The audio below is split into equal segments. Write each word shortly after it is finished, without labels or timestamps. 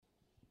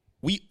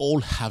We all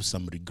have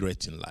some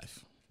regret in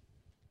life.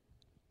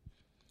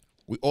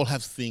 We all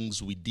have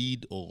things we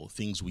did or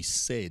things we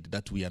said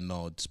that we are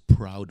not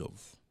proud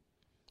of,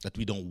 that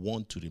we don't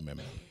want to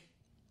remember.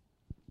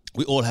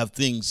 We all have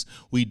things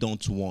we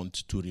don't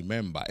want to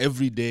remember.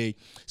 Every day,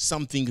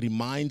 something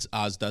reminds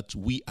us that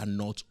we are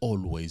not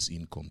always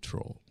in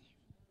control.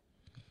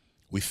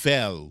 We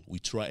fail, we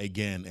try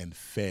again and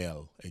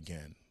fail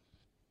again.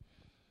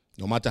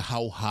 No matter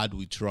how hard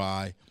we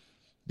try,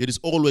 there is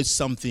always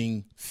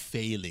something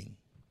failing.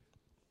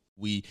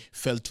 We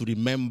fail to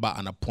remember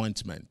an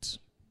appointment,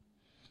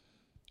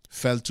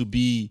 fail to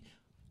be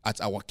at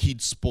our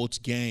kids' sports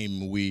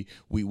game. We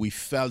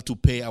fail to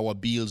pay our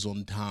bills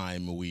on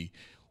time. We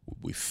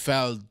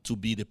fail to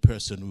be the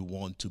person we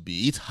want to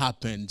be. It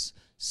happens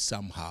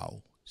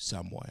somehow,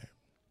 somewhere.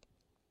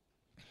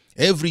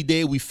 Every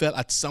day we fail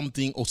at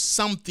something or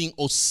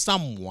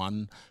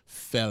someone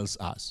fails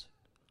us.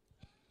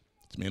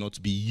 It may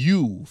not be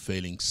you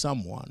failing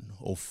someone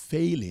or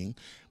failing,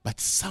 but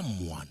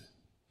someone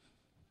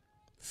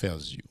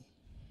fails you.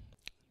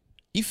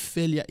 If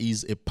failure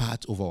is a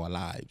part of our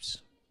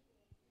lives,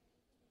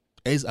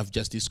 as I've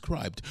just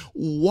described,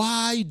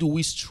 why do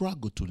we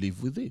struggle to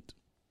live with it?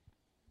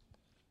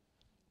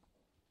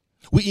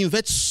 We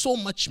invest so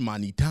much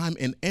money, time,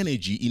 and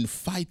energy in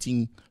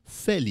fighting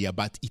failure,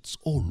 but it's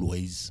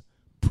always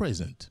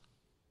present.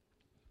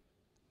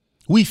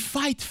 We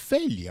fight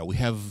failure. We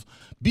have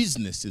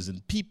businesses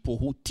and people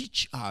who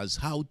teach us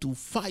how to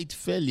fight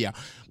failure,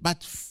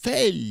 but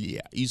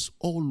failure is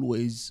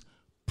always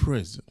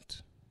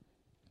present.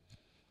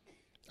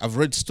 I've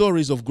read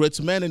stories of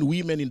great men and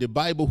women in the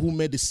Bible who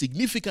made a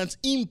significant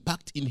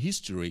impact in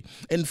history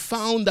and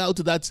found out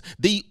that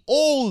they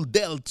all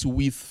dealt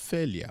with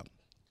failure.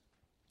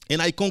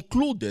 And I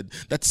concluded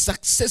that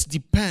success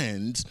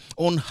depends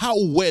on how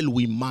well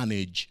we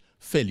manage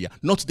failure,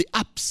 not the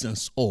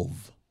absence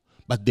of,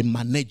 but the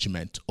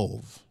management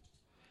of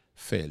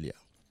failure.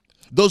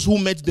 Those who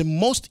made the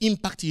most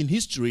impact in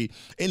history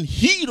and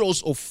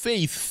heroes of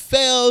faith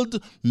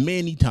failed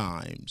many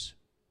times.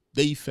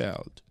 They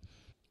failed.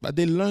 But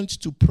they learned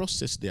to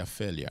process their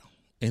failure,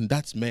 and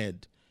that's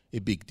made a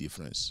big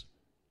difference.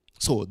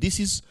 So this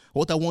is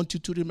what I want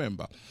you to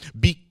remember.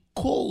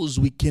 Because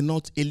we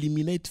cannot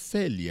eliminate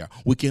failure,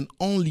 we can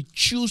only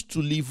choose to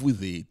live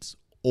with it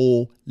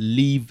or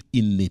live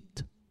in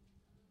it.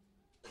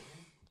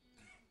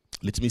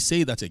 Let me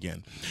say that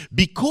again.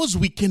 Because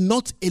we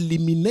cannot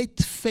eliminate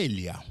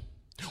failure,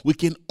 we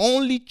can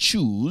only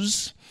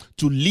choose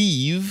to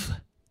live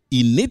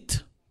in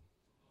it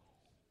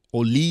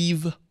or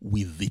live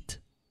with it.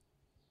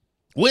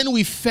 When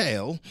we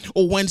fail,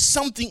 or when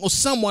something or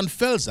someone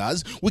fails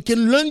us, we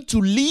can learn to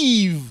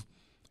live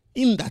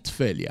in that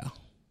failure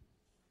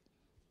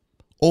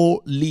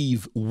or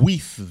live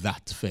with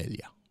that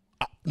failure.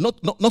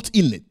 Not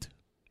in it,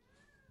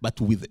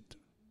 but with it.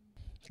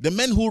 The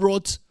men who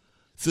wrote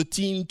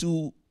 13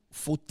 to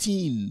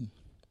 14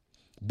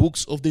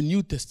 books of the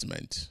New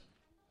Testament,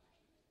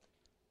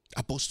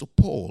 Apostle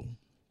Paul,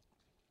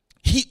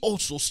 he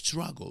also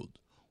struggled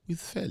with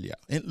failure.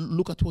 And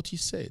look at what he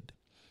said.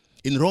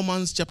 In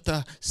Romans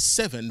chapter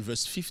 7,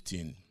 verse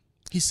 15,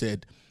 he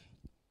said,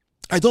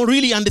 I don't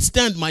really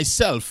understand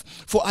myself,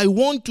 for I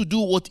want to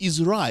do what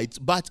is right,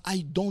 but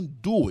I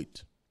don't do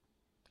it.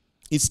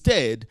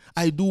 Instead,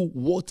 I do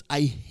what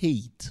I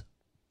hate.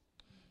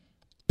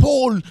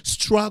 Paul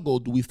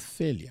struggled with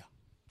failure.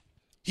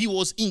 He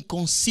was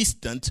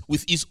inconsistent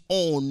with his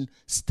own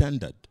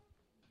standard.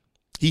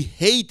 He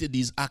hated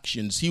his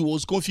actions. He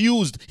was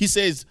confused. He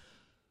says,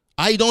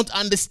 I don't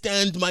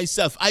understand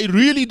myself. I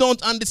really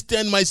don't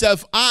understand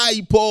myself.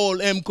 I,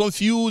 Paul, am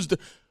confused.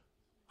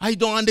 I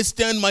don't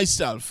understand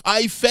myself.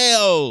 I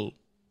fail.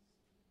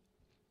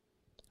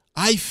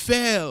 I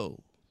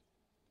fail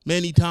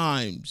many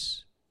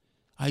times.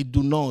 I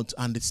do not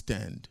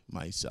understand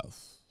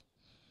myself.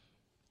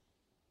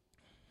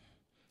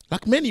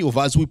 Like many of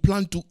us, we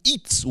plan to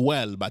eat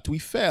well, but we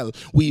fail.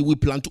 We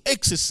plan to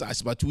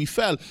exercise, but we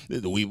fail.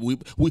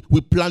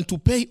 We plan to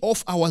pay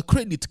off our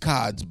credit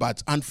cards,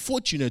 but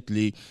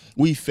unfortunately,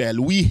 we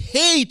fail. We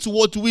hate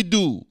what we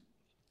do.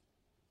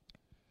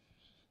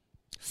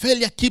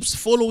 Failure keeps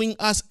following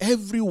us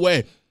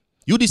everywhere.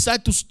 You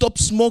decide to stop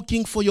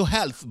smoking for your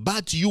health,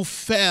 but you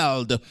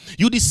failed.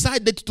 You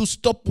decided to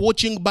stop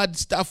watching bad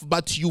stuff,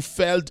 but you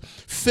failed.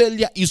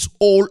 Failure is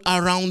all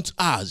around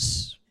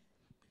us.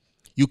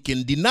 You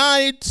can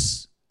deny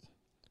it,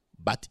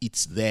 but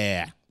it's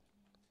there.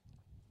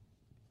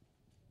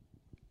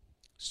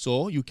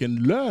 So you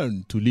can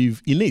learn to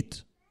live in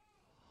it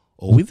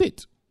or with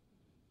it.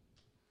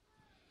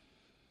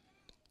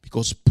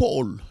 Because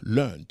Paul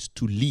learned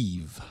to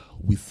live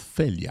with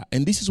failure.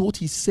 And this is what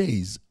he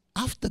says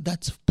after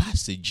that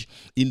passage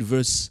in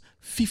verse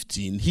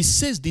 15. He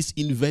says this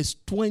in verse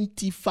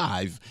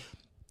 25.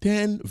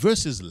 10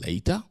 verses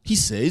later, he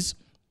says,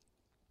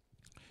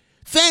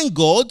 thank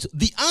God,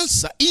 the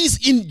answer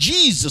is in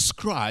Jesus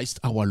Christ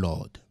our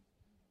Lord.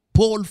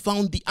 Paul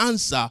found the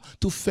answer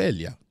to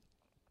failure.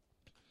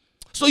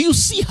 So you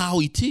see how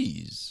it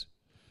is.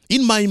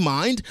 In my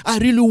mind, I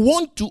really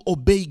want to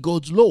obey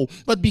God's law.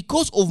 But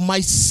because of my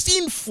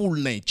sinful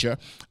nature,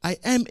 I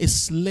am a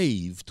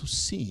slave to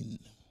sin.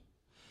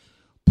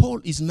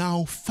 Paul is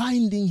now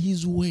finding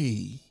his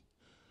way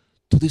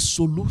to the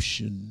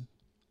solution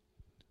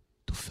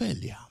to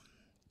failure.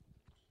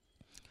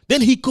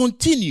 Then he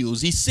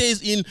continues. He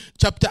says in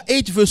chapter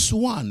 8 verse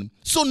 1,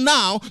 so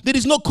now there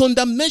is no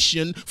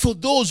condemnation for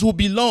those who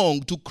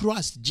belong to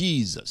Christ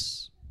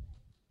Jesus.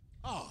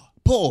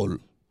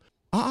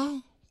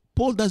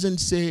 Paul doesn't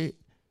say,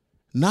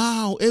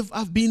 now if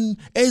I've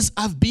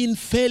been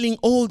failing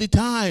all the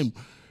time,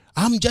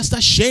 I'm just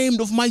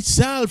ashamed of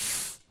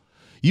myself.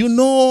 You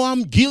know,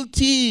 I'm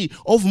guilty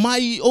of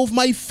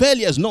my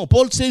failures. No,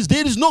 Paul says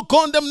there is no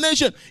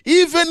condemnation.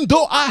 Even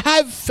though I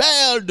have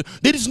failed,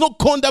 there is no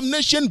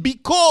condemnation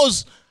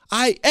because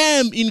I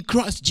am in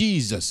Christ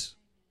Jesus.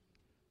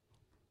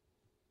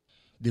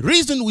 The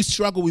reason we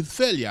struggle with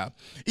failure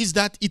is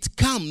that it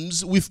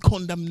comes with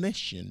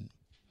condemnation.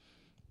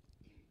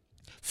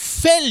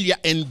 Failure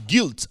and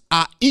guilt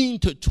are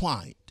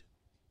intertwined.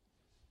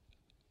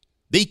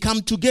 They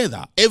come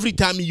together. Every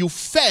time you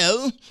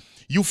fail,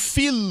 you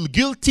feel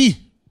guilty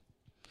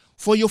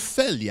for your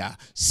failure.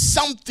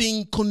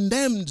 Something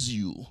condemns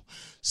you.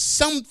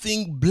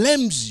 Something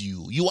blames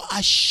you. You are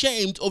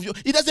ashamed of your.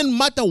 It doesn't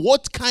matter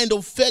what kind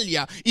of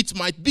failure it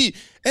might be.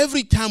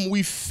 Every time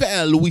we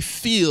fail, we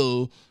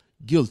feel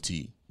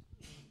guilty.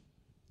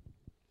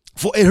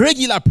 For a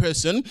regular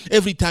person,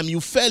 every time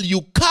you fail,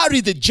 you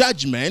carry the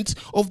judgment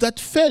of that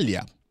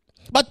failure.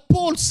 But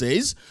Paul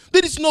says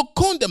there is no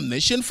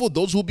condemnation for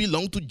those who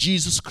belong to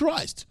Jesus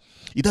Christ.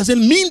 It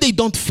doesn't mean they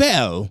don't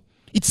fail.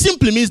 It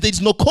simply means there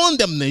is no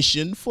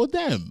condemnation for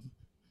them.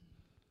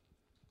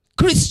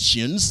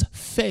 Christians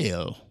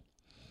fail.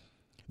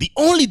 The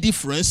only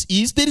difference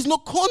is there is no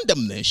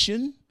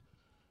condemnation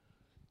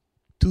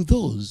to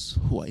those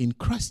who are in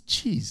Christ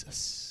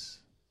Jesus.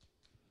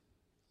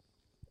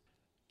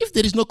 If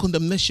there is no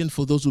condemnation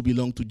for those who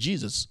belong to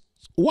Jesus,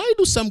 why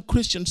do some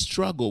Christians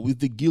struggle with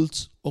the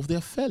guilt of their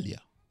failure?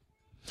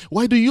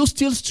 Why do you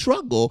still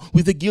struggle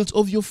with the guilt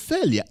of your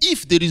failure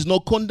if there is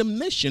no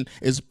condemnation,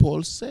 as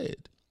Paul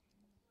said?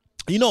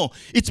 You know,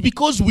 it's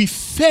because we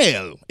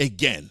fail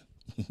again.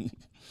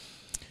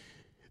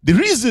 The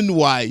reason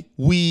why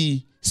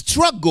we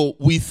struggle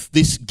with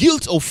this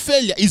guilt of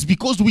failure is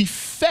because we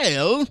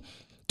fail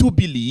to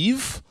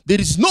believe there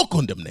is no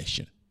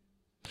condemnation.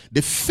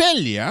 The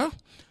failure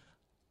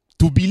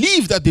to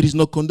believe that there is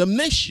no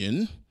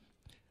condemnation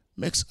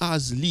makes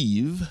us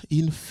live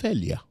in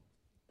failure.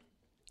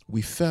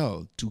 We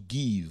fail to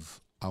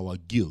give our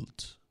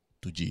guilt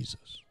to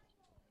Jesus.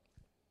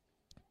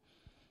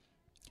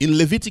 In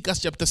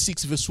Leviticus chapter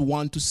 6 verse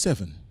 1 to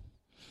 7,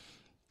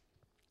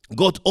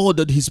 God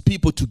ordered his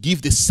people to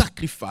give the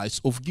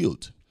sacrifice of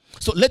guilt.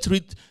 So let's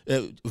read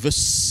verse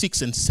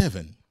 6 and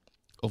 7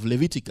 of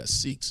Leviticus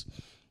 6.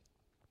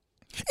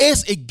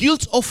 As a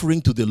guilt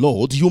offering to the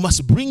Lord, you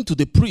must bring to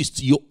the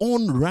priest your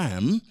own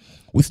ram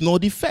with no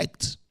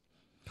defect,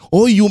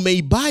 or you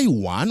may buy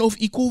one of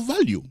equal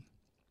value.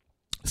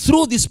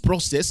 Through this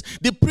process,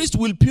 the priest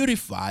will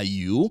purify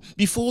you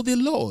before the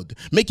Lord,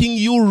 making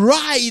you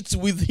right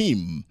with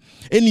him,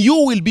 and you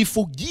will be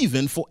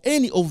forgiven for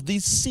any of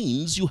these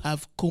sins you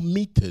have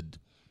committed.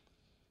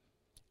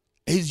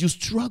 As you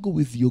struggle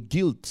with your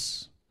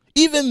guilt,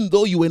 even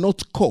though you were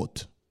not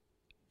caught,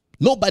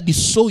 nobody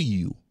saw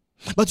you,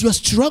 but you are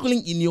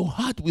struggling in your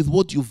heart with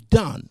what you've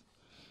done.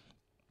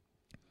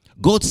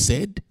 God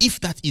said, if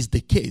that is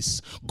the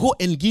case, go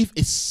and give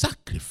a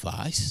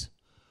sacrifice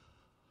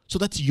so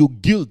that your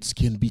guilt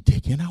can be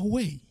taken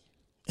away.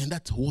 And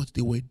that's what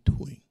they were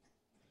doing.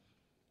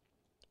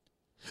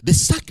 The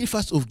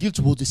sacrifice of guilt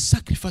was the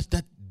sacrifice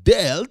that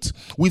dealt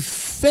with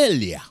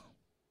failure,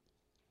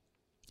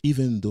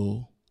 even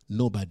though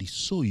nobody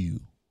saw you.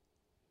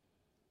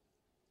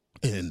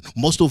 And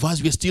most of us,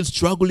 we are still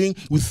struggling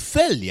with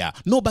failure.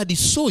 Nobody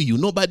saw you.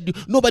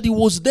 Nobody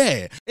was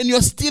there. And you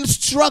are still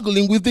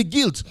struggling with the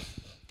guilt.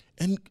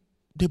 And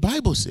the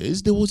Bible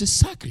says there was a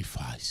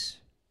sacrifice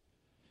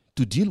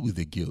to deal with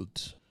the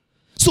guilt.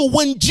 So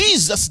when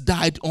Jesus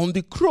died on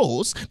the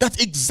cross, that's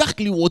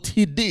exactly what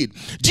he did.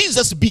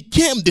 Jesus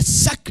became the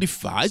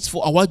sacrifice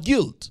for our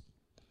guilt.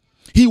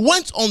 He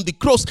went on the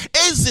cross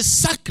as a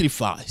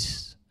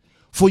sacrifice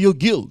for your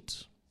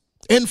guilt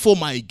and for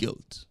my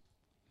guilt.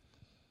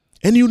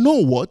 And you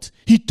know what?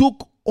 He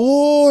took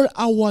all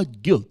our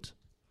guilt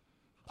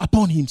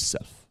upon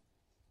himself.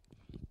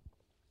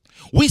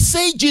 We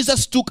say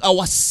Jesus took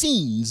our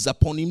sins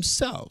upon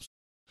himself.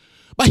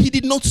 But he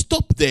did not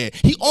stop there.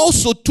 He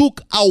also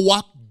took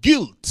our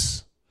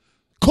guilt,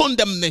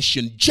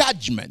 condemnation,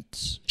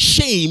 judgment,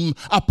 shame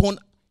upon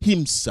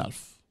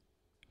himself.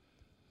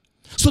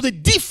 So the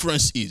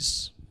difference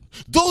is,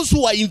 those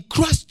who are in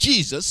Christ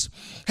Jesus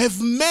have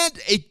made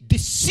a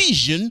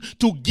decision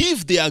to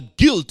give their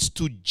guilt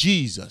to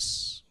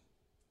Jesus.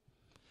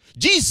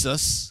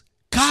 Jesus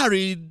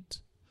carried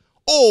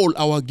all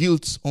our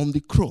guilt on the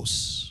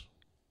cross.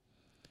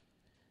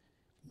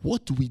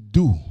 What we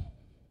do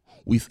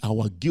with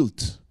our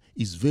guilt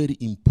is very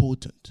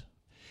important.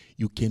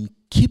 You can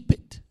keep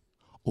it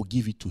or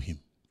give it to him.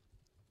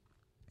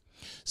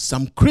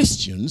 Some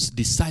Christians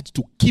decide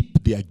to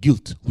keep their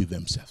guilt with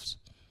themselves,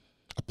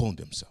 upon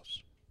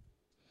themselves.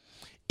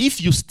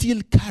 If you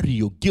still carry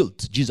your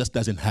guilt, Jesus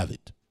doesn't have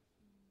it.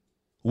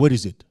 Where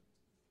is it?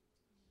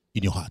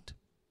 In your heart.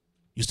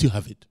 You still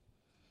have it.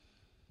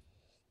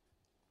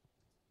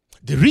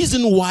 The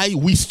reason why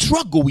we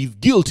struggle with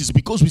guilt is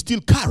because we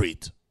still carry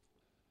it.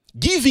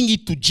 Giving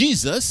it to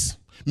Jesus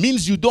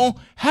means you don't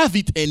have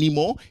it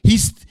anymore.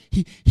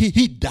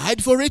 He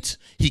died for it.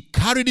 He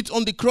carried it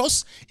on the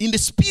cross. In the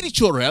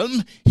spiritual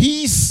realm,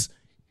 he's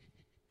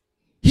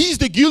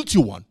the guilty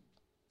one.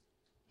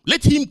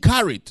 Let him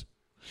carry it.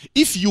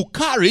 If you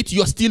carry it,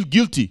 you are still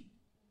guilty.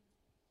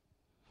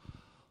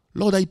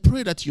 Lord, I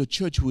pray that your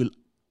church will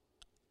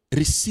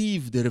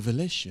receive the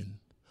revelation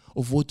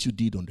of what you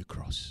did on the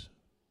cross.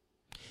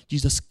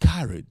 Jesus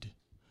carried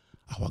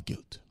our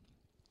guilt.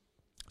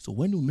 So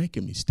when you make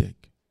a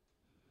mistake,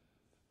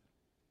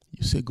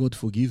 you say, God,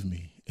 forgive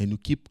me, and you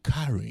keep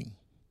carrying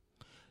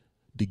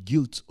the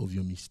guilt of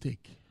your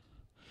mistake,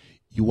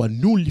 you are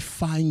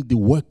nullifying the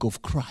work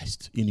of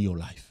Christ in your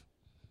life.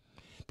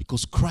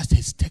 Because Christ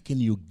has taken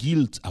your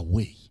guilt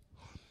away.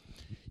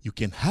 You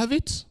can have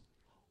it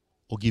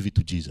or give it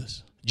to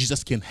Jesus.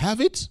 Jesus can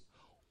have it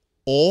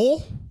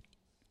or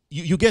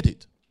you get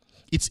it.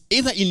 It's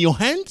either in your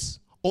hands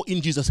or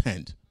in Jesus'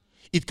 hand.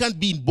 It can't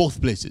be in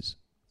both places.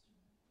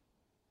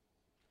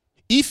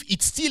 If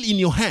it's still in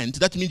your hand,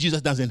 that means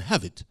Jesus doesn't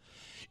have it.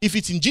 If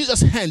it's in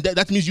Jesus' hand,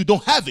 that means you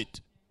don't have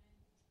it.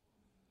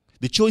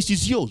 The choice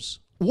is yours.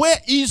 Where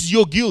is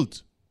your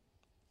guilt?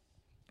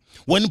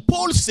 When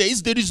Paul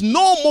says there is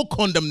no more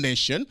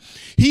condemnation,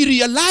 he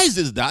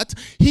realizes that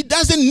he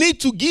doesn't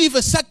need to give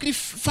a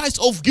sacrifice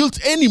of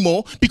guilt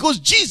anymore because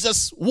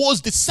Jesus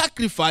was the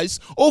sacrifice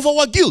of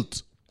our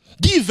guilt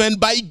given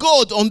by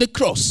God on the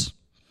cross.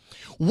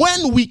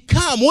 When we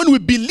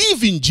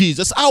believe in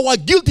Jesus, our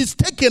guilt is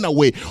taken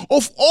away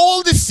of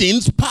all the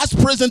sins, past,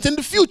 present, and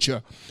the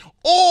future.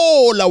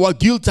 All our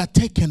guilt are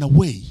taken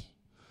away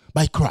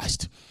by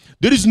Christ.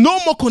 There is no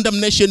more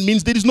condemnation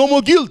means there is no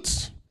more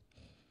guilt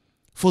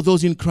for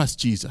those in Christ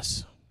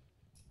Jesus.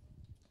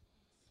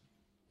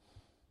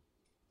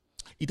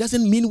 It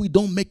doesn't mean we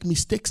don't make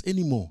mistakes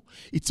anymore.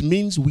 It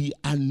means we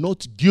are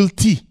not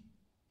guilty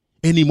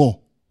anymore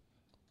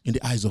in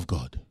the eyes of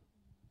God.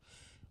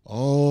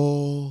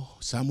 Oh,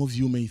 some of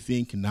you may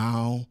think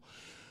now,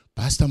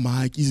 Pastor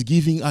Mike is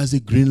giving us a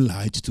green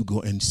light to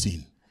go and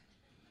sin.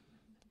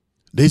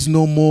 There's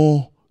no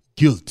more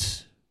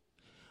guilt.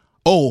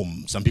 Oh,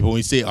 some people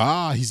will say,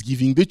 he's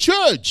giving the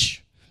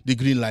church the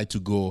green light to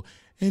go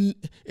and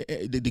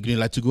the green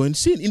light to go and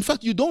sin. In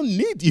fact, you don't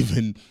need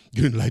even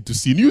green light to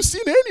sin. You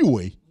sin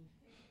anyway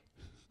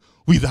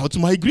without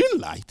my green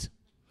light.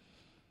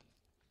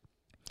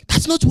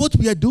 That's not what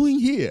we are doing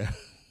here.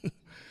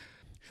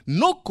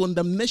 No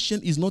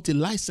condemnation is not a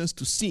license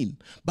to sin,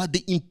 but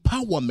the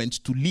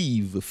empowerment to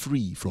live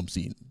free from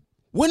sin.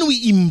 When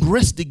we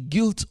embrace the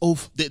guilt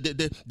of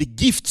the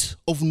gift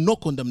of no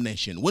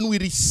condemnation, when we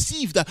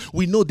receive that,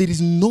 we know there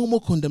is no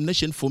more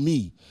condemnation for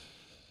me.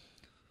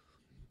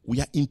 We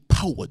are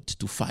empowered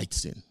to fight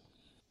sin.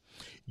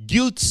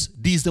 Guilt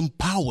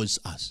disempowers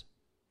us.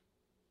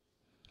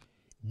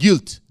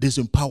 Guilt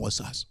disempowers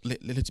us.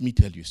 Let me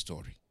tell you a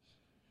story.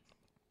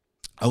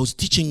 I was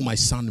teaching my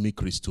son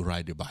Mikris to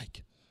ride a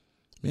bike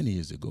many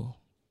years ago.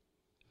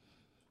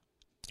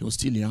 He was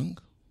still young,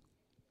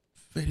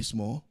 very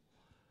small.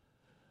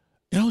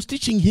 And I was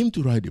teaching him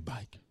to ride a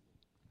bike.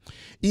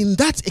 In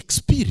that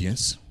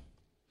experience,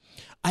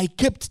 I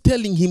kept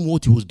telling him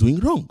what he was doing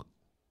wrong.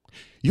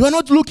 You are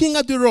not looking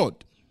at the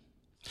road.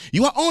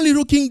 You are only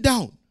looking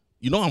down.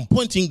 I'm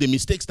pointing the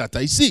mistakes that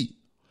I see.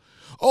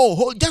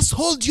 Oh, just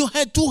hold your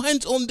head, 2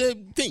 hands on the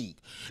thing.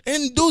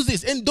 And do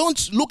this. And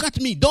don't look at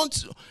me.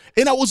 Don't.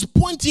 And I was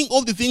pointing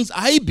all the things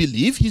I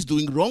believe he's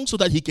doing wrong so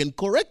that he can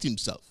correct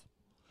himself.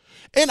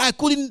 And I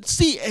couldn't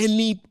see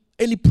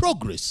any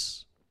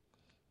progress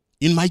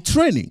in my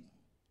training.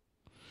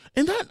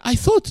 And then I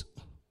thought,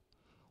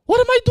 what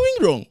am I doing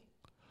wrong?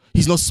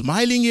 He's not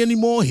smiling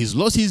anymore. He's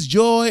lost his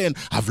joy, and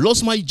I've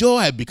lost my joy.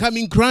 I'm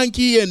becoming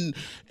cranky and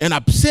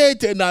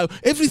upset, and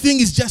everything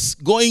is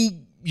just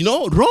going,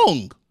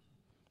 wrong.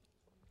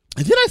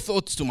 And then I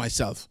thought to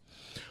myself,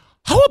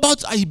 how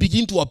about I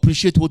begin to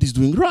appreciate what he's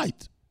doing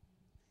right?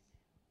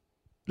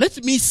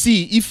 Let me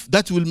see if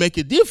that will make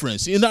a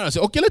difference. And then I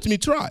said, okay, let me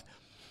try.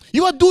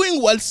 You are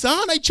doing well,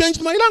 son. I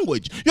changed my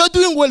language. You are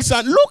doing well,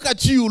 son. Look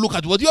at you. Look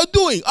at what you are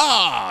doing.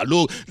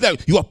 Look.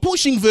 You are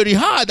pushing very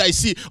hard. I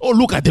see. Oh,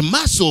 look at the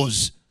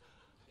muscles.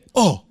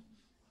 Oh,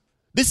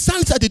 the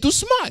son started to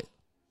smile.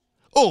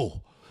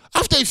 Oh,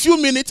 after a few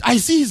minutes, I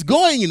see he's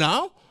going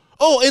now.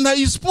 Oh, and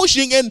he's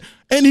pushing and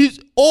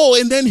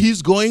then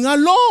he's going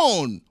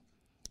alone.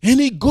 And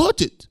he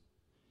got it.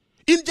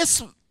 In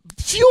just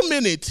few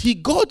minutes, he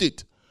got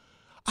it.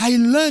 I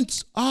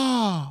learned,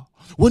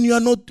 when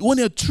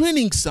you're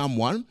training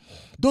someone,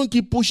 don't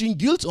keep pushing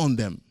guilt on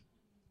them.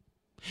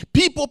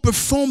 People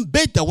perform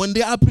better when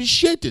they are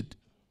appreciated.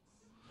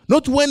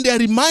 Not when they are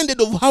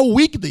reminded of how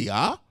weak they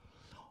are,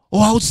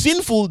 or how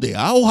sinful they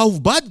are, or how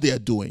bad they are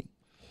doing.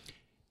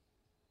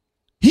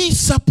 He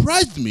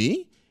surprised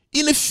me.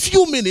 In a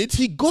few minutes,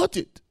 he got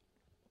it.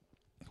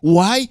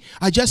 Why?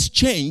 I just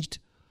changed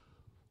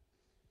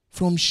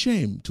from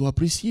shame to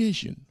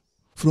appreciation,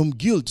 from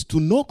guilt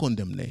to no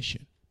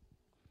condemnation.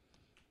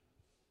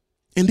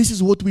 And this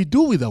is what we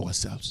do with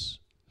ourselves.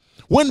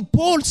 When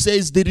Paul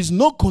says there is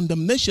no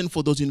condemnation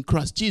for those in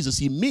Christ Jesus,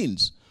 he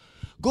means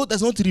God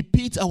does not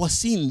repeat our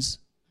sins.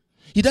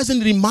 He doesn't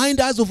remind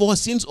us of our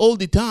sins all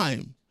the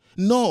time.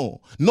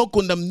 No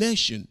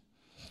condemnation.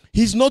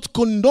 He's not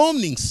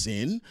condoning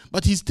sin,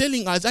 but he's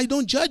telling us, I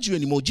don't judge you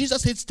anymore.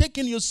 Jesus has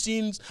taken your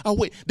sins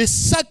away. The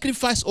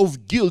sacrifice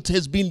of guilt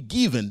has been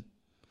given.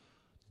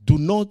 Do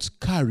not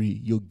carry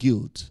your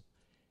guilt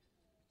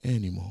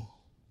anymore.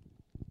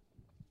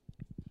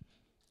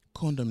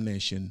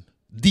 Condemnation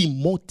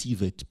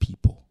demotivates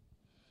people.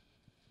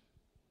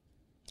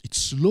 It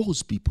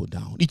slows people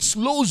down. It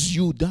slows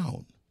you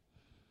down.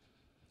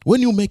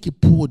 When you make a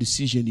poor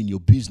decision in your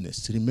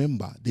business,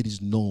 remember, there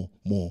is no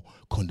more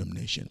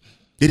condemnation.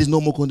 There is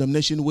no more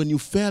condemnation when you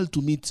fail to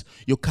meet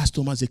your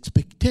customers'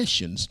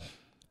 expectations.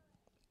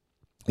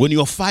 When you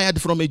are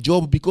fired from a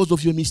job because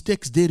of your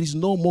mistakes, there is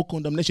no more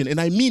condemnation. And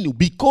I mean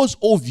because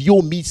of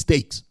your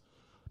mistakes.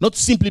 Not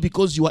simply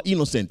because you are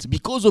innocent.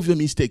 Because of your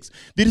mistakes.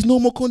 There is no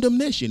more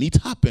condemnation. It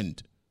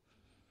happened.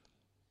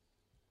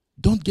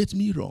 Don't get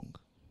me wrong.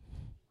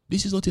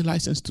 This is not a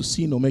license to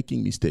sin or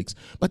making mistakes.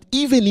 But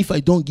even if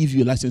I don't give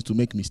you a license to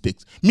make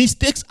mistakes,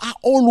 mistakes are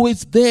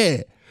always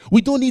there.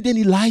 We don't need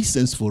any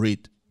license for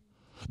it.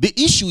 The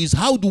issue is,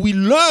 how do we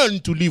learn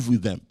to live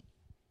with them?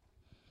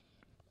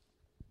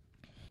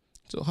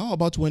 So how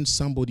about when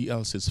somebody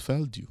else has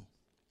failed you?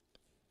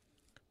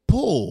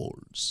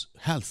 Paul's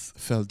health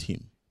failed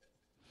him.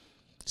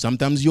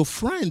 Sometimes your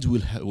friends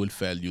will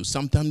fail you.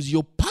 Sometimes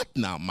your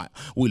partner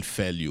will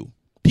fail you.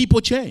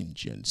 People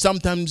change, and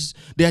sometimes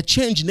their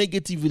change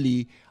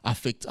negatively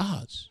affects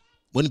us.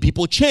 When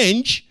people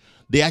change,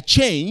 their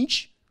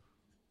change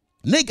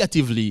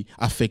negatively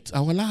affects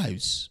our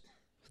lives.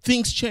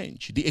 Things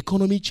change. The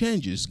economy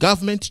changes.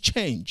 Government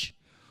change.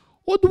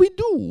 What do we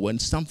do when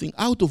something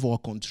out of our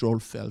control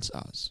fails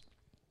us?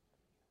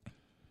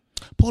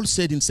 Paul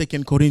said in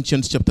 2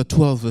 Corinthians chapter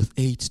 12, verse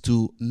 8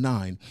 to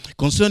 9,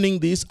 concerning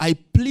this, I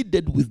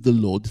pleaded with the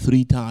Lord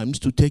 3 times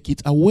to take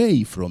it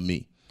away from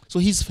me. So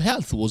his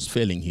health was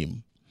failing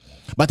him.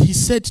 But he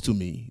said to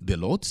me, the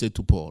Lord said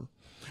to Paul,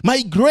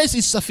 my grace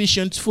is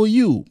sufficient for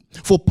you,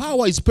 for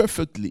power is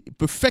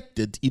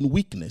perfected in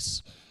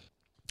weakness.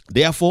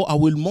 Therefore, I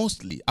will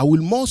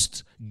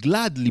most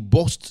gladly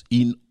boast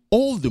in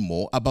all the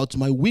more about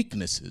my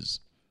weaknesses,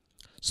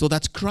 so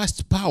that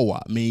Christ's power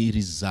may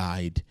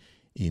reside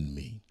in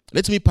me.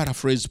 Let me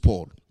paraphrase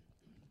Paul.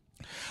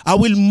 I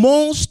will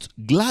most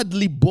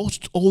gladly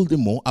boast all the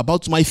more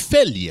about my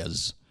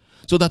failures,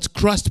 so that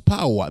Christ's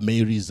power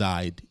may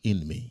reside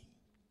in me.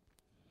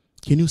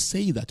 Can you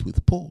say that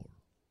with Paul?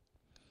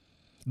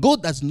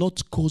 God does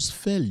not cause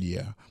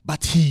failure,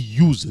 but he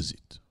uses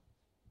it.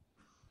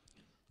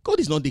 God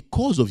is not the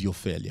cause of your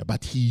failure,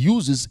 but he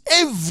uses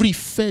every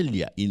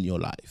failure in your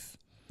life.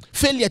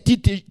 Failure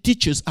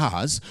teaches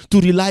us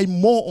to rely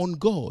more on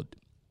God.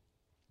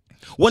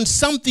 When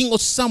something or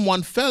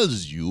someone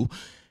fails you,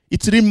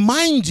 it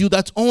reminds you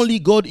that only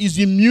God is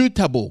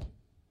immutable.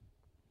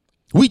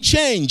 We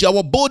change,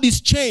 our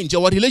bodies change,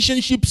 our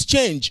relationships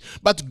change,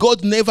 but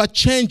God never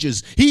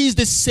changes. He is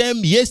the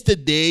same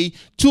yesterday,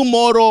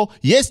 tomorrow,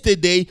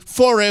 yesterday,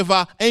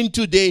 forever, and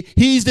today.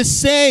 He is the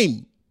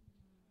same.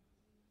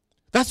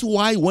 That's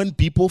why when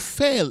people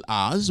fail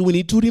us, we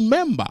need to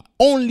remember,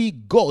 only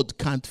God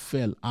can't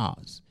fail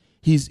us.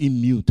 He's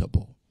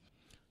immutable.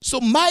 So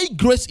my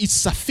grace is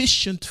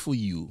sufficient for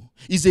you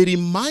is a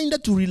reminder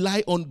to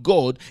rely on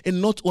God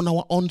and not on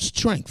our own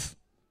strength,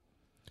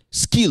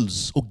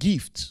 skills, or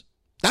gifts.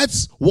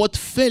 That's what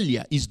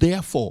failure is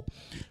there for.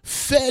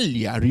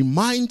 Failure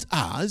reminds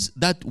us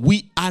that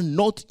we are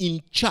not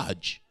in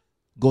charge.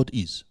 God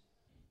is.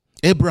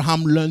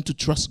 Abraham learned to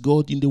trust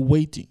God in the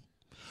waiting.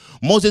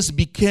 Moses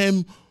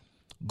became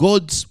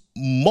God's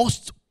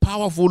most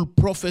powerful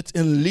prophet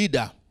and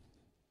leader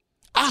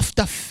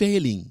after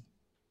failing,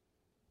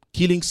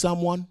 killing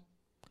someone,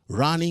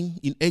 running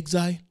in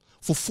exile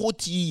for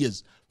 40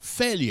 years.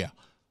 Failure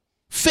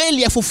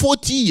for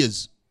 40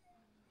 years.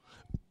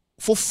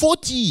 For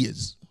 40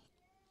 years,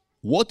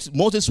 what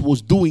Moses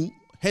was doing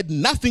had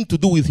nothing to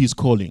do with his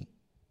calling.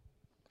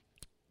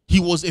 He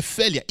was a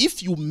failure.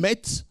 If you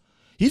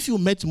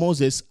met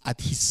Moses at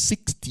his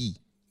 60,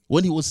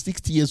 when he was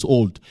 60 years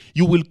old,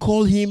 you will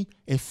call him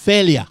a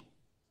failure.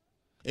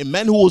 A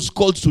man who was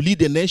called to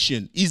lead a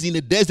nation is in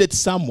a desert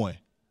somewhere,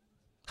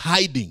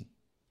 hiding.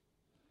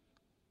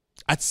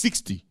 At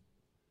 60,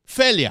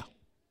 failure.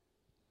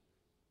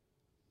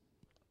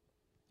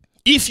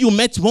 If you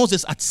met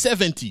Moses at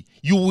 70,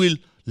 you will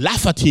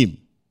laugh at him.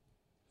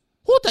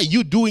 What are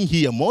you doing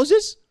here,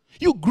 Moses?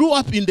 You grew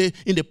up in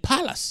the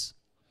palace.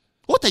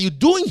 What are you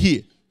doing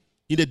here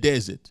in the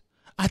desert?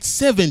 At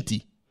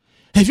 70,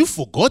 Have you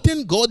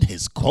forgotten God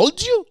has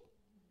called you?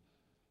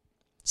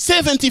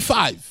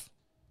 75.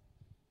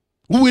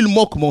 Who will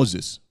mock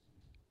Moses?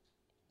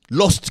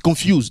 Lost,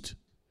 confused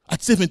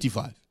at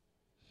 75.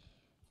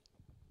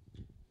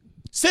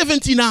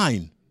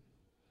 79.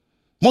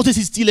 Moses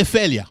is still a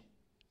failure.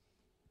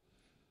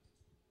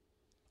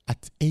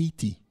 At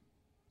 80.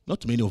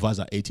 Not many of us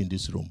are 80 in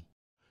this room.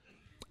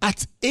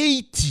 At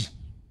 80,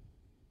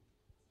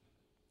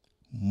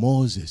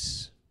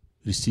 Moses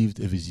received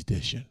a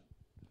visitation.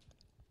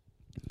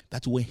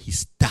 That's when he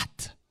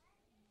started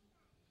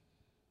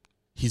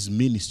his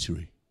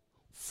ministry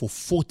for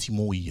 40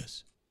 more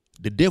years.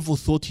 The devil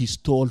thought he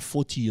stole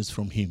 40 years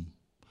from him.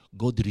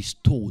 God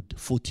restored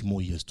 40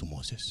 more years to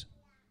Moses.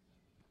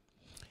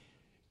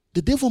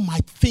 The devil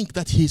might think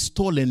that he's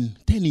stolen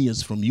 10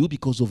 years from you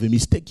because of a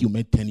mistake you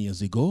made 10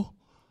 years ago.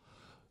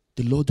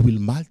 The Lord will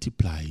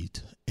multiply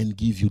it and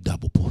give you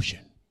double portion.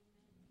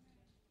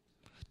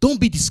 Don't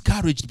be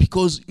discouraged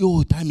because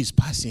time is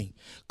passing.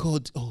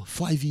 God,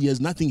 5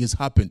 years, nothing has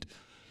happened.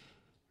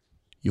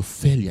 Your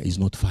failure is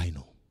not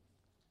final.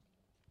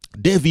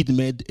 David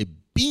made a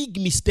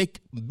big mistake,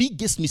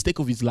 biggest mistake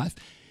of his life.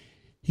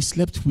 He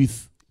slept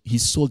with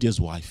his soldier's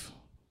wife.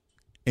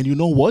 And you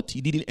know what?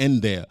 He didn't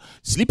end there.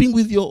 Sleeping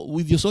with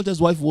your soldier's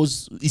wife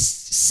is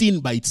sin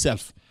by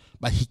itself.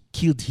 But he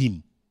killed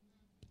him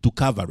to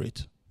cover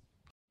it.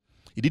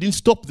 He didn't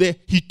stop there.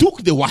 He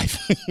took the wife.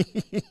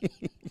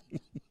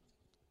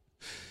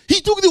 He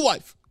took the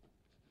wife.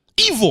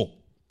 Evil.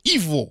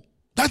 Evil.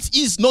 That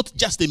is not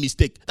just a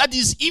mistake. That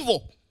is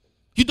evil.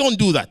 You don't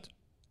do that.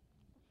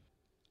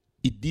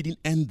 It didn't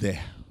end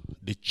there.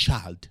 The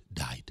child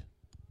died.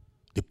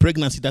 The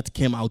pregnancy that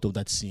came out of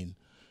that sin,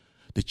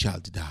 the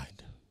child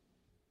died.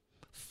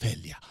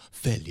 Failure,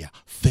 failure,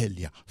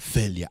 failure,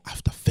 failure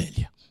after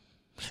failure.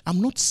 I'm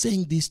not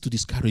saying this to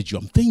discourage you.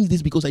 I'm saying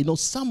this because I know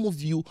some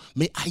of you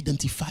may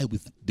identify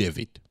with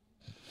David.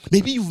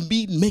 Maybe you've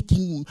been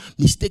making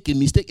mistake,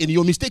 and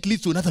your mistake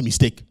leads to another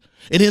mistake.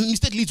 And then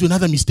mistake leads to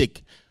another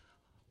mistake.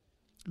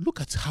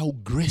 Look at how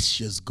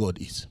gracious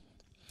God is.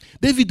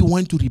 David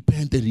went to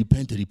repent and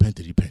repent and repent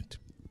and repent.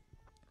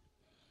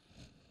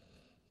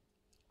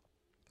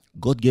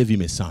 God gave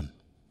him a son.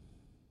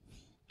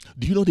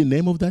 Do you know the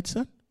name of that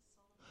son?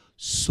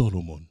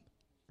 Solomon.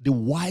 The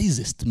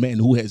wisest man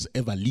who has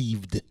ever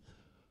lived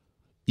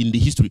in the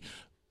history.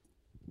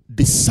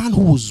 The son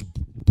who was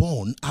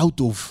born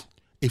out of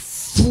a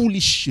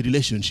foolish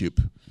relationship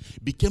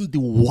became the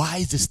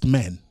wisest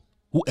man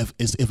who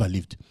has ever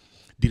lived.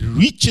 The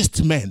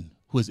richest man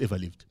who has ever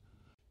lived.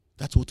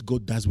 That's what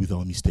God does with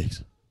our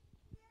mistakes.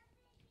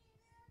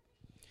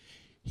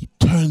 He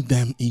turned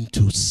them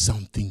into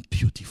something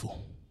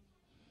beautiful.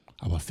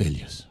 Our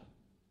failures.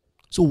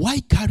 So why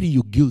carry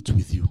your guilt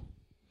with you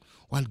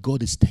while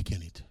God is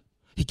taking it?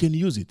 He can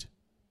use it.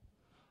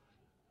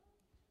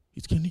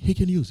 He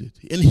can use it.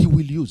 And he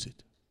will use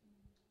it.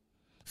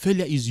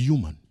 Failure is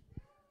human.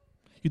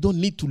 You don't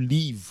need to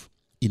live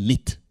in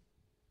it.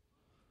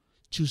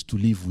 Choose to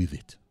live with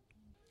it.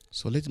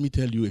 So let me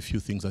tell you a few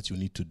things that you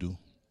need to do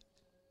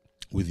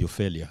with your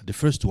failure. The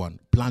first one,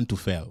 plan to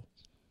fail.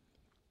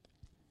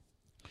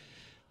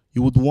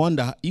 You would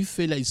wonder, if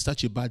failure is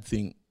such a bad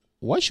thing,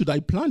 why should I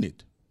plan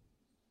it?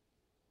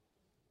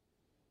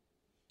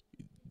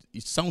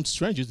 It sounds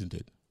strange, isn't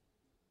it?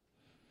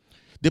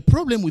 The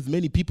problem with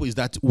many people is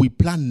that we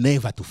plan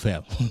never to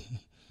fail.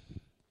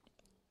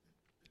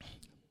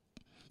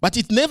 But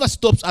it never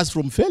stops us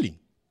from failing.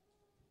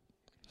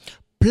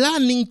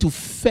 Planning to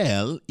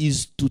fail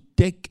is to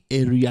take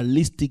a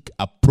realistic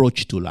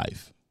approach to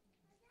life.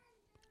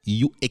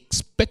 You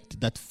expect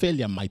that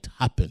failure might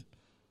happen.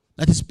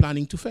 That is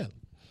planning to fail.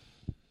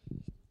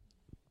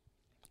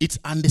 It's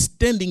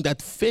understanding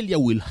that failure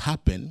will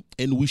happen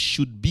and we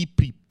should be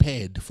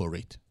prepared for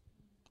it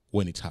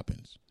when it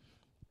happens.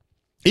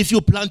 If you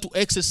plan to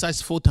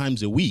exercise 4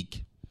 times a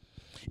week,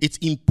 it's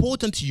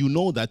important you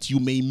know that you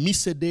may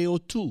miss a day or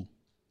two.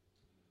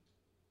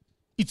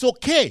 It's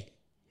okay.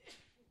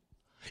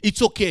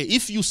 It's okay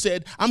if you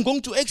said, I'm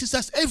going to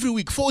exercise every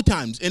week 4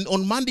 times, and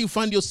on Monday you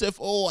find yourself,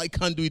 I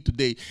can't do it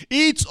today.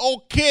 It's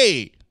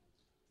okay.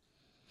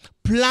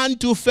 Plan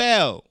to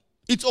fail.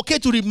 It's okay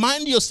to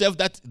remind yourself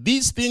that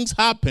these things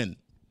happen.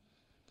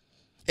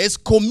 As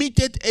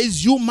committed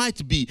as you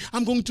might be,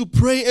 I'm going to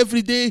pray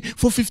every day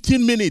for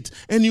 15 minutes,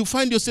 and you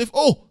find yourself,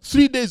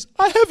 3 days,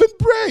 I haven't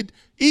prayed.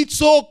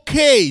 It's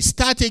okay.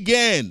 Start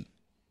again.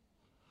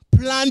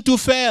 Plan to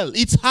fail.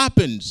 It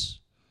happens.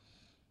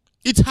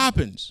 It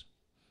happens.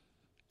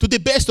 To the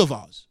best of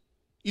us,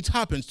 it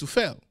happens to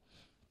fail.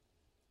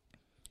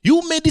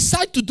 You may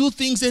decide to do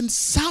things and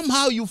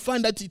somehow you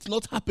find that it's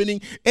not happening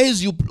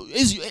as you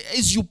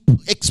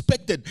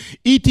expected.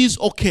 It is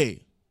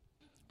okay.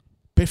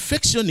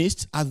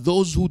 Perfectionists are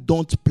those who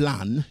don't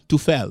plan to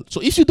fail. So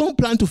if you don't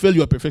plan to fail,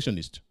 you are a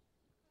perfectionist.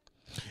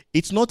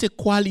 It's not a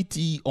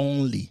quality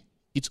only.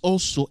 It's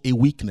also a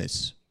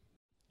weakness.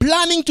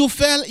 Planning to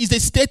fail is a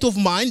state of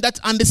mind that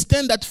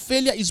understands that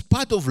failure is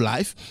part of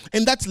life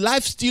and that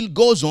life still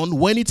goes on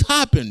when it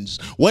happens.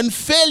 When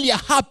failure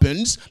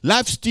happens,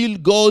 life still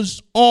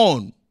goes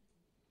on.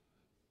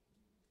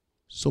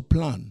 So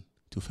plan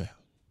to fail.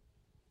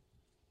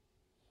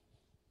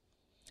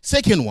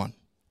 Second one,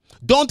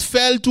 don't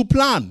fail to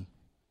plan.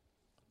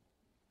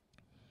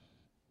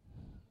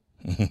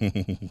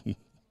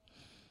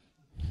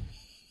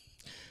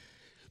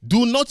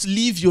 Do not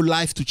leave your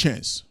life to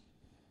chance.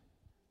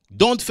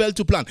 Don't fail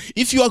to plan.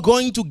 If you are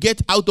going to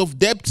get out of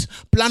debt,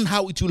 plan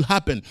how it will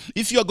happen.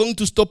 If you are going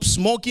to stop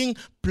smoking,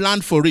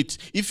 plan for it.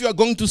 If you are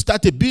going to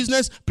start a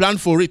business, plan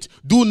for it.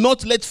 Do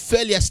not let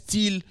failure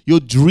steal your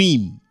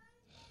dream.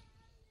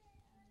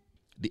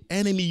 The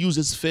enemy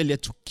uses failure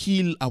to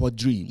kill our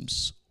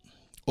dreams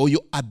or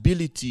your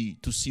ability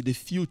to see the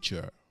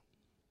future.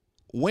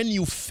 When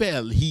you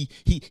fail, he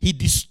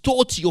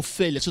distorts your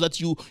failure so that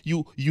you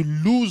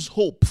lose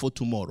hope for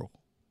tomorrow.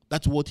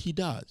 That's what he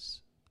does.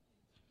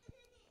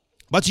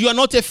 But you are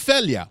not a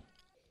failure.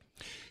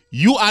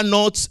 You are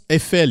not a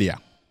failure.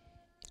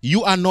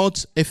 You are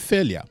not a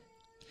failure.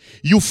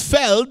 You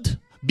failed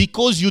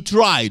because you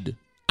tried.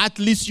 At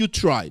least you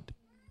tried.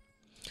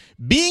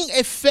 Being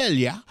a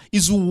failure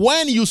is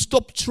when you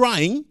stop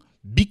trying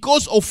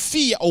because of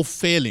fear of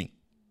failing.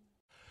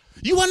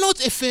 You are not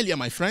a failure,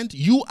 my friend.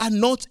 You are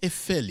not a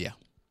failure.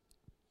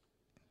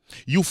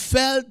 You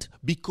failed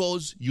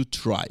because you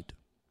tried.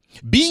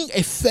 Being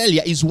a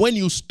failure is when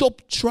you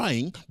stop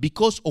trying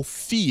because of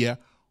fear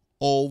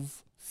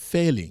of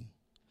failing.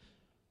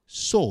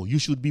 So you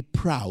should be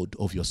proud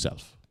of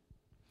yourself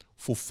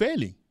for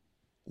failing.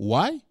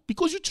 Why?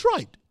 Because you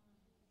tried.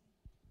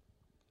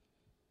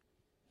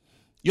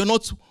 You're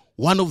not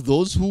one of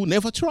those who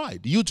never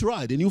tried. You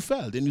tried and you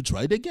failed and you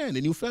tried again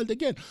and you failed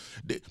again.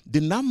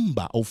 The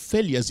number of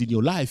failures in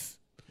your life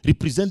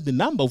represent the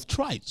number of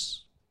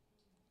tries.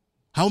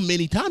 How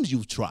many times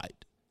you've tried.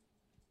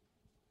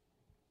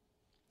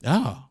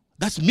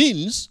 That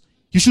means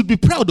you should be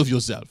proud of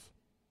yourself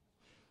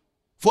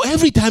for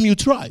every time you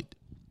tried.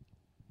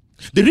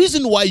 The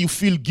reason why you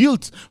feel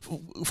guilt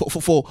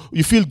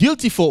you feel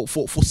guilty for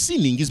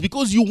sinning is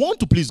because you want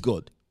to please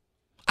God.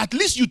 At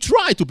least you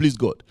try to please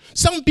God.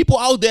 Some people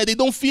out there, they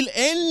don't feel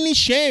any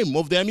shame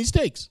of their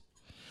mistakes.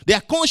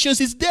 Their conscience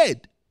is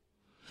dead.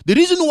 The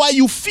reason why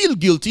you feel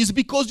guilty is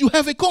because you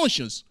have a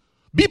conscience.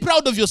 Be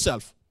proud of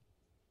yourself.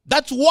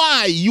 That's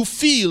why you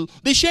feel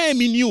the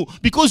shame in you,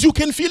 because you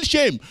can feel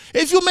shame.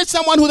 If you met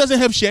someone who doesn't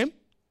have shame,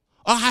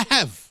 I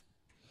have.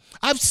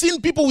 I've seen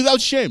people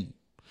without shame.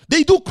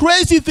 They do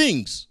crazy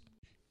things.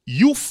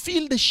 You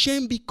feel the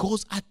shame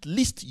because at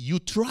least you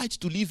tried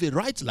to live a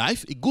right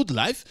life, a good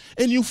life,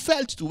 and you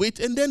failed to it,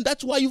 and then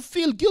that's why you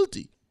feel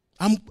guilty.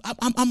 I'm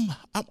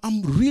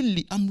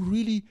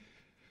really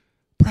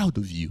proud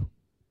of you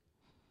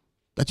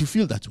that you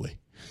feel that way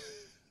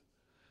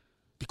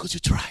because you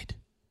tried.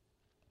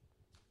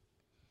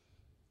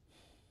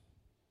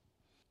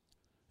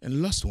 And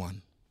last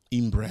one,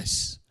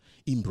 embrace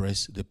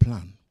the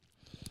plan.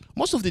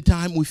 Most of the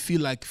time we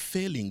feel like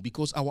failing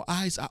because our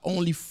eyes are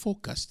only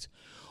focused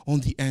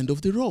on the end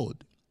of the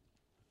road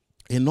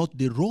and not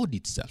the road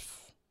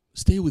itself.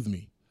 Stay with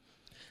me.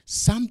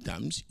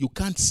 Sometimes you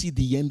can't see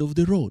the end of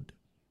the road.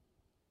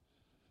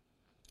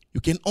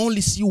 You can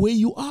only see where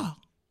you are.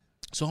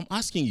 So I'm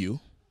asking you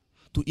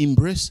to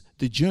embrace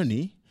the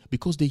journey,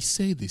 because they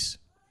say this.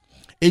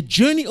 A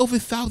journey of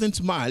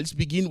 1,000 miles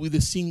begins with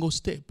a single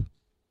step.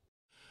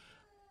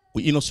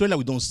 In Australia,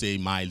 we don't say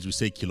miles, we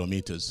say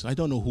kilometers. I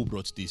don't know who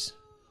brought these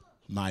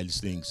miles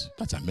things.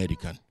 That's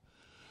American.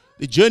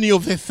 The journey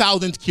of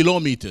 1,000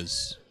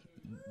 kilometers.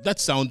 That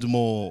sounds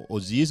more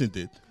Aussie, isn't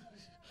it?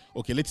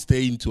 Okay, let's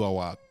stay into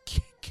our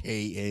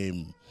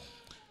KM.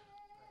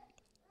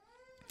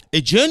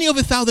 A journey of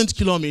 1,000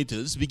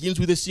 kilometers begins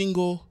with a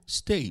single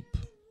step.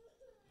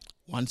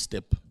 One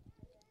step,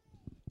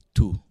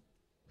 2,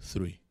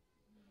 3.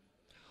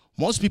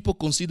 Most people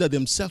consider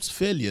themselves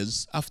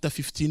failures after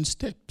 15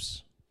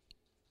 steps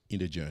in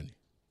the journey.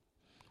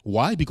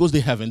 Why? Because they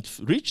haven't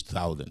reached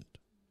 1,000.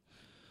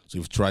 So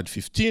you've tried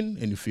 15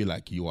 and you feel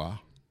like you are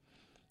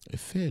a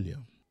failure.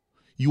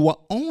 You are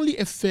only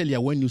a failure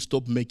when you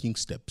stop making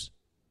steps.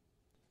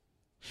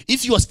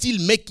 If you are still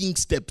making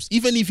steps,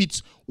 even if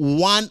it's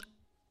 1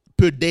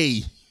 per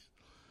day,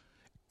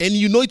 and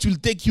you know it will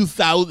take you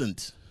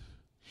 1,000,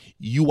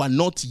 you are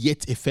not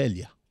yet a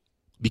failure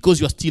because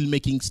you are still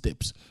making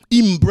steps.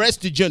 Embrace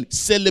the journey.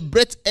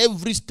 Celebrate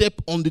every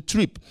step on the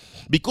trip,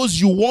 because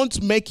you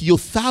won't make your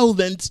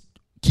 1,000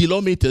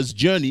 kilometers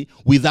journey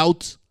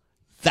without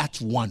that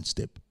one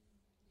step.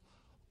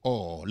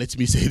 Oh, let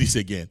me say this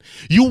again.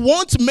 You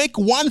won't make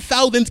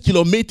 1,000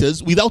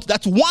 kilometers without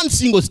that one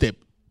single step.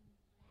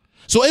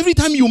 So every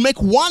time you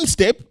make one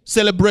step,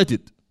 celebrate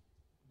it.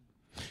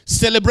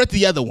 Celebrate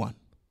the other one.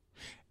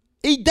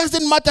 It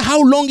doesn't matter how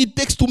long it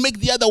takes to make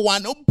the other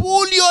one.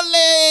 Pull your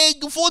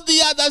leg for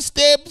the other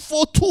step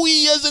for 2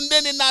 years and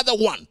then another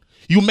one.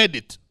 You made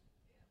it.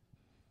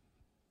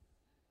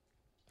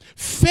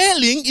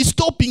 Failing is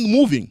stopping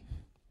moving.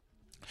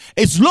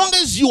 As long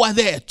as you are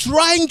there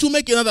trying to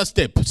make another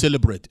step,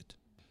 celebrate it.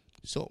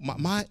 So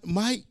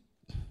my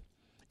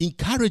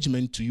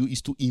encouragement to you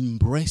is to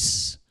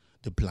embrace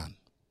the plan.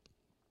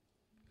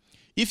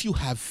 If you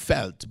have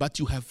felt, but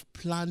you have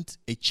planned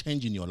a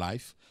change in your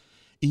life,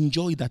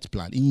 enjoy that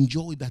plan.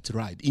 Enjoy that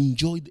ride.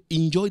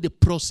 Enjoy the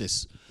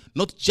process.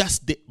 Not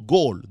just the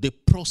goal, the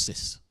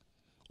process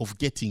of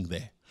getting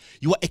there.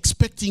 You are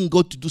expecting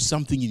God to do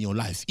something in your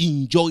life.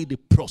 Enjoy the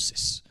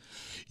process.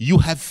 You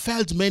have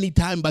failed many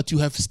times, but you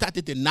have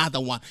started another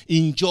one.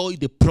 Enjoy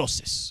the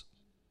process.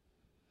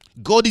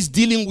 God is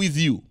dealing with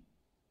you.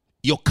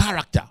 Your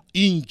character.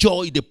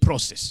 Enjoy the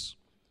process.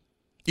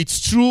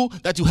 It's true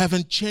that you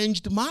haven't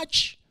changed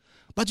much,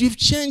 but you've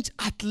changed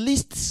at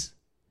least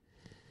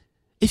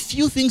a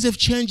few things have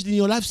changed in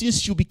your life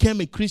since you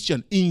became a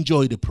Christian.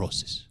 Enjoy the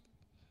process.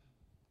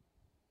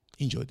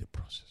 Enjoy the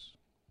process.